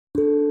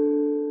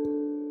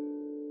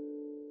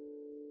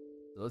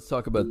let's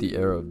talk about the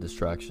era of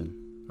distraction.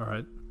 All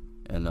right.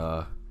 And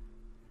I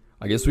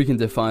guess we can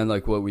define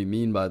like what we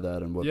mean by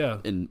that, and what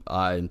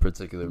I in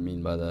particular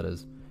mean by that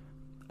is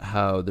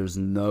how there's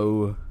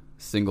no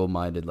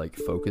single-minded like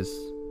focus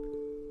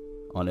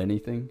on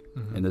anything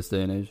in this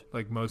day and age.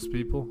 Like most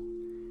people?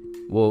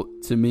 Well,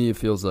 to me it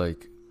feels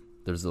like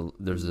there's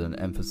an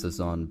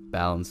emphasis on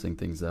balancing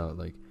things out.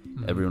 Like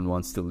everyone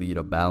wants to lead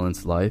a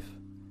balanced life.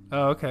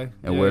 Oh, okay.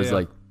 And whereas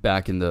like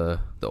back in the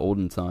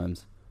olden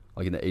times,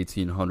 like in the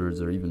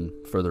 1800s or even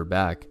further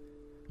back,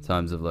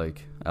 times of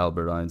like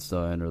Albert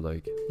Einstein or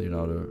like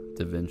Leonardo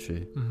da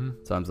Vinci,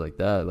 times like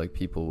that, like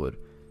people would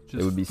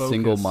they would be focus.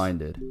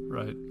 Single-minded,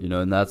 right? You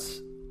know, and I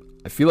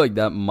feel like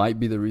that might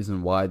be the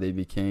reason why they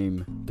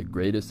became the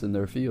greatest in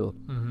their field,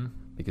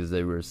 because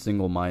they were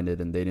single-minded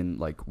and they didn't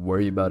like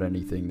worry about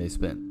anything. They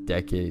spent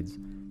decades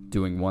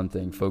doing one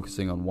thing,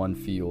 focusing on one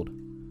field,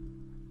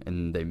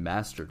 and they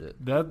mastered it.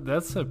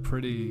 That's a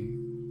pretty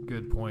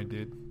good point,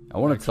 dude. I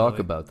want to talk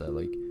about that.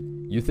 Like,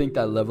 you think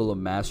that level of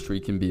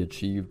mastery can be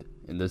achieved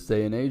in this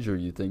day and age, or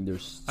you think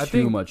there's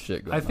too much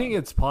shit going on? I think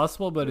it's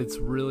possible, but it's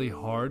really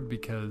hard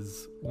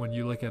because when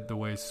you look at the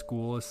way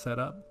school is set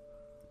up,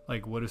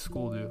 like what does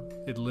school do?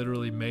 It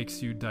literally makes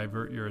you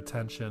divert your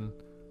attention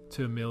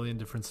to a million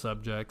different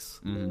subjects,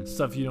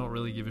 stuff you don't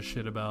really give a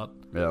shit about.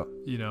 Yeah.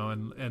 You know,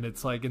 and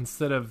it's like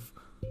instead of,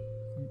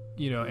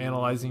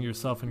 analyzing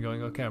yourself and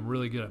going, okay, I'm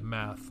really good at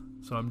math,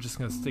 so I'm just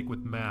going to stick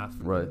with math.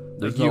 Right.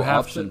 There's no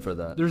option for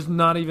that. There's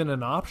not even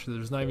an option.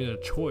 There's not even a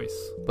choice.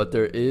 But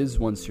there is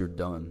once you're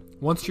done.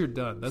 Once you're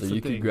done. That's the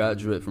thing. So you can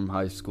graduate from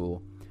high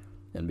school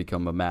and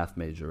become a math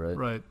major, right?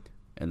 Right.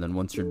 And then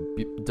once you're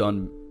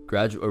done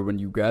or when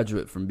you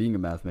graduate from being a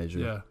math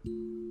major,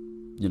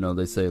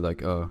 they say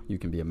like, oh, you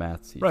can be a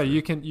math teacher. Right.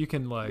 You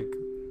can like.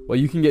 Well,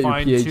 you can get your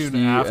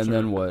PhD, and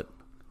then what?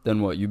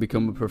 Then what? You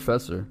become a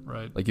professor.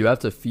 Right. Like you have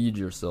to feed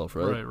yourself,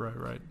 right?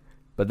 Right.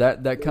 But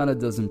that kind of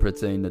doesn't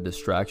pertain to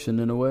distraction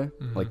in a way.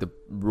 Like the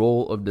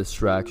role of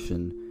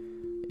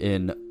distraction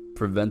in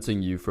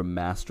preventing you from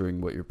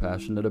mastering what you're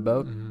passionate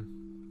about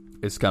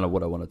is kind of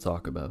what I want to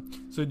talk about.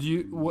 So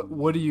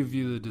what do you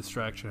view the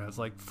distraction as?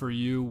 Like for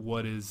you,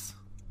 what is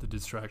the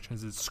distraction?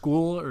 Is it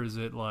school or is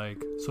it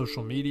like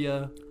social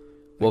media?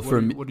 Like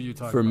Well, what are you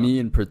talking about? For me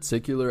in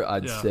particular,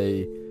 I'd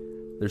say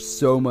there's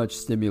so much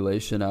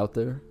stimulation out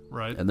there.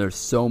 Right. And there's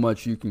so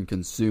much you can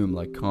consume,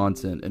 like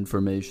content,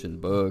 information,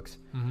 books,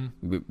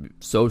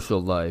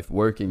 social life,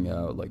 working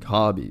out, like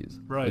hobbies.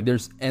 Right. Like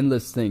there's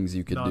endless things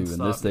you could do in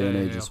this day and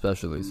age,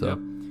 especially. So,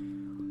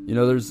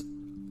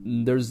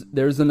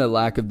 there isn't a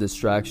lack of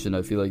distraction.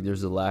 I feel like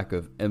there's a lack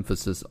of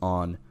emphasis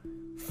on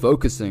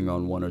focusing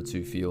on one or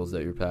two fields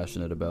that you're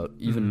passionate about,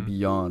 even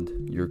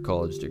beyond your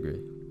college degree.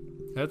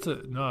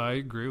 I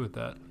agree with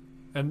that.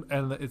 And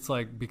it's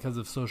like because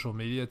of social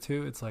media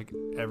too, it's like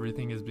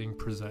everything is being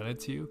presented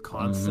to you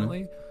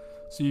constantly.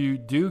 So you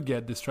do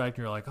get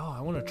distracted. You're like, oh,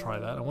 I want to try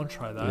that. I want to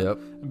try that. Yep.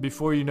 And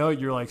before you know it,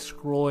 you're like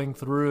scrolling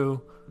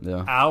through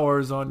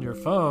hours on your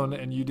phone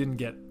and you didn't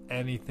get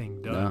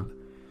anything done.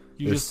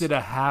 Yeah. You just did a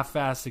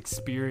half-ass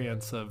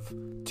experience of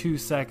 2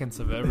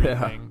 seconds of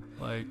everything.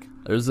 Like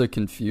there's a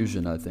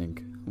confusion, I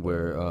think,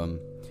 where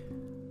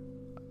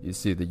you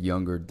see the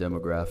younger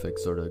demographic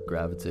sort of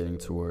gravitating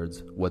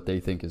towards what they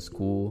think is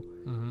cool.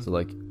 So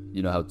like,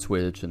 you know how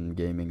Twitch and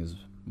gaming is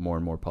more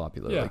and more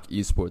popular. Like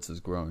esports is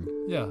growing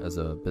as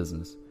a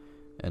business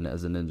and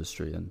as an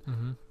industry. And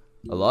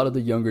a lot of the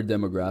younger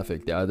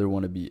demographic, they either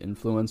want to be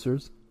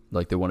influencers,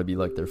 like they want to be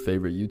like their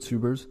favorite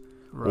YouTubers,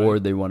 or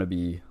they want to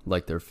be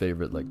like their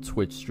favorite like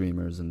Twitch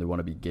streamers, and they want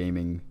to be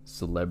gaming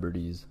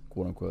celebrities,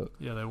 quote unquote.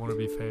 Yeah, they want to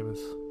be famous.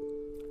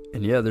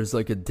 And there's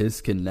like a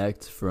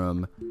disconnect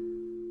from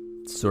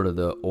sort of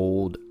the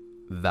old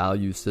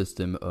value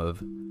system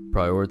of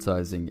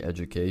prioritizing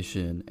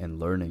education and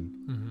learning.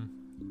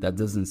 That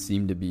doesn't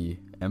seem to be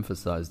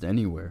emphasized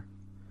anywhere.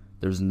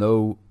 There's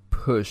no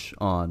push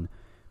on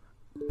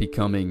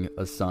becoming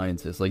a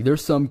scientist. Like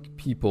there's some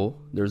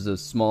people, there's a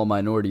small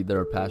minority that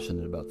are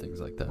passionate about things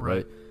like that,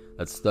 right?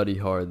 That study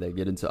hard, they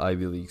get into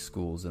Ivy League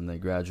schools and they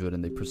graduate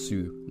and they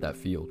pursue that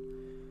field.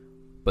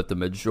 But the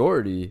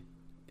majority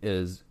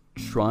is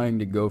trying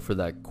to go for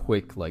that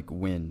quick like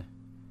win.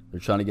 They're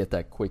trying to get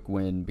that quick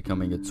win,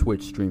 becoming a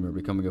Twitch streamer,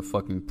 becoming a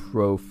fucking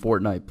pro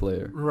Fortnite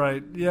player.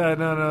 Right. Yeah,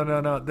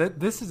 no.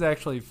 This is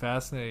actually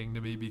fascinating to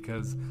me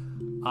because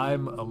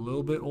I'm a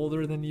little bit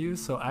older than you,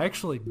 so I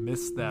actually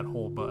missed that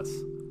whole bus.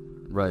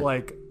 Right.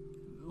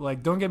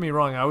 Like don't get me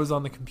wrong, I was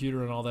on the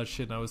computer and all that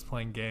shit and I was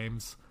playing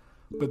games.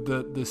 But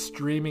the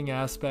streaming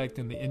aspect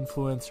and the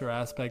influencer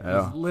aspect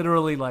was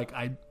literally like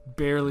I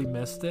barely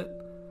missed it.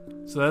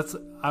 So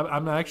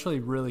I'm actually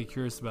really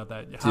curious about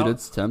that. Dude,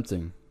 it's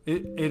tempting.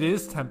 It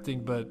is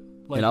tempting, but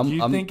like, do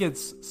you think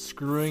it's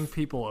screwing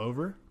people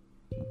over?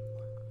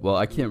 Well,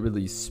 I can't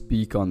really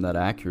speak on that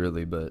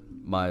accurately, but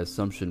my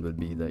assumption would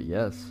be that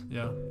yes.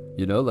 Yeah.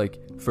 You know,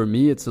 like for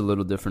me, it's a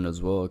little different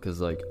as well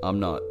because like I'm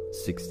not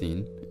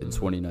 16 in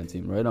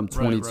 2019, right? I'm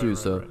 22,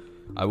 so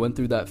I went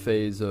through that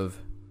phase of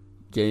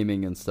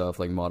gaming and stuff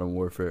like Modern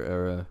Warfare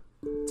era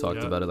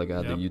talked about it. Like I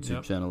had the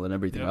YouTube channel and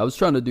everything. Yep. I was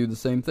trying to do the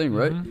same thing,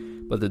 right?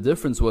 But the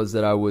difference was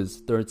that I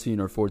was 13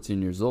 or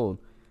 14 years old.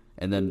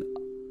 And then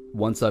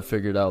once I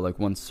figured out, like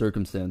once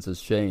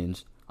circumstances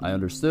changed, I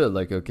understood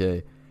like,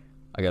 okay,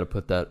 I got to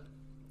put that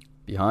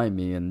behind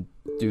me and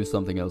do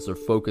something else or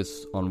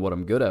focus on what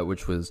I'm good at,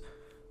 which was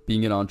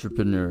being an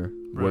entrepreneur,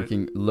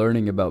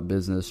 learning about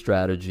business,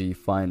 strategy,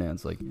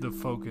 finance, like the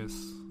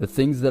focus. The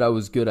things that I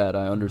was good at,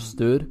 I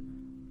understood.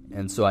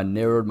 And so I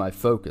narrowed my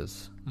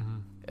focus.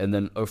 And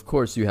then, of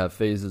course, you have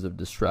phases of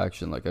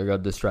distraction. Like I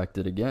got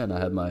distracted again.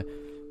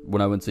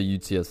 When I went to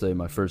UTSA,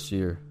 my first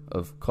year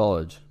of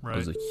college, it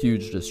was a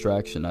huge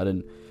distraction. I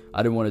didn't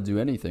want to do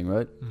anything,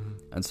 right?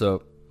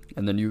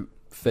 And then you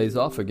phase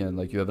off again.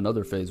 Like you have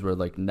another phase where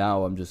like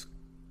now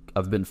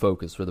I've been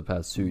focused for the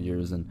past 2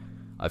 years and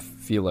I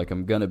feel like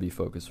I'm going to be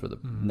focused for the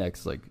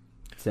next like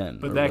 10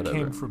 But that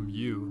came from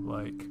you,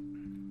 like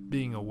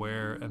being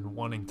aware and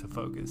wanting to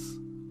focus.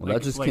 Well,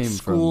 that just came from...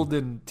 School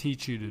didn't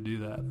teach you to do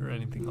that or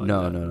anything like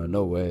that.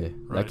 No way.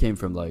 That came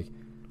from like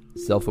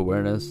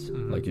self-awareness,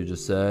 like you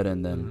just said,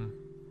 and then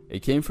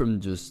it came from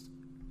just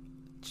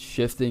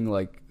shifting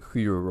like who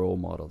your role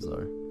models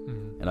are.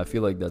 And I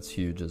feel like that's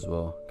huge as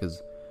well,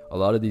 because a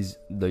lot of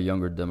the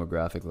younger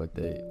demographic, like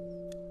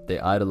they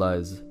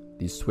idolize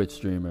these Twitch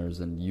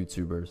streamers and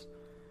YouTubers,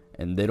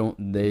 and they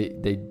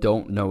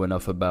don't know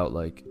enough about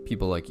like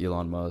people like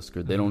Elon Musk,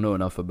 or they don't know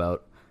enough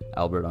about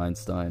Albert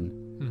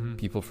Einstein,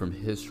 people from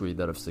history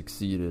that have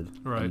succeeded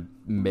and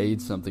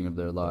made something of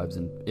their lives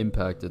and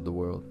impacted the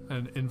world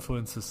and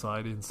influenced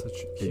society in such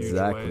huge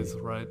ways,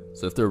 right?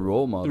 So if their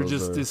role models, they're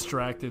just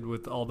distracted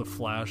with all the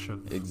flash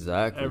of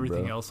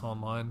everything else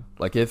online.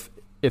 Like if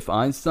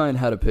Einstein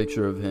had a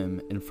picture of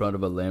him in front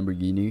of a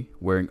Lamborghini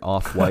wearing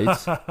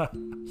off-whites,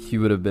 he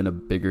would have been a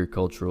bigger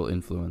cultural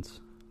influence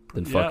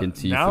than fucking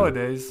Tifu.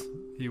 Nowadays,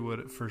 he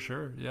would for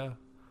sure,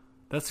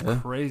 That's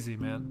crazy,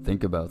 man.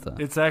 Think about that.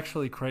 It's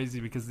actually crazy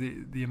because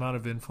the amount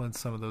of influence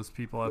some of those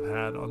people have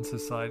had on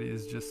society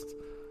is just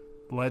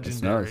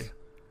legendary. It's nuts.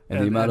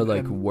 And the amount of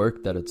like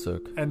work that it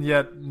took. And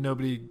yet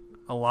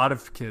a lot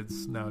of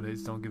kids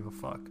nowadays don't give a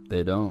fuck.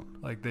 They don't.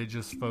 Like they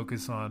just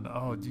focus on,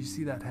 oh, do you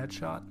see that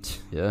headshot?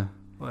 Yeah.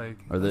 Like,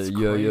 or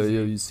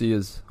you see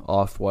his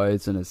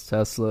off-whites and his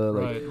Tesla.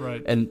 Like,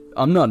 right. And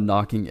I'm not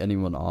knocking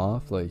anyone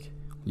off. Like,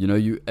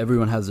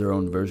 everyone has their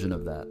own version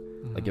of that.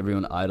 Like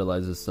everyone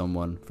idolizes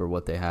someone for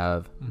what they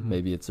have.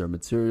 Maybe it's their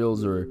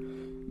materials, or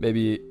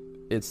maybe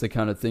it's the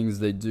kind of things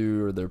they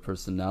do or their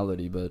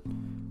personality. But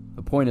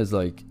the point is,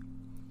 like,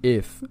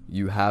 if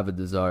you have a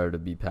desire to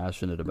be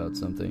passionate about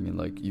something, and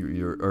like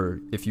or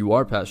if you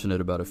are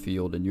passionate about a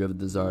field and you have a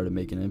desire to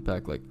make an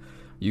impact, like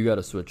you got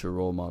to switch your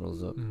role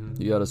models up.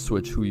 You got to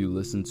switch who you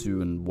listen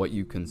to and what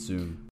you consume.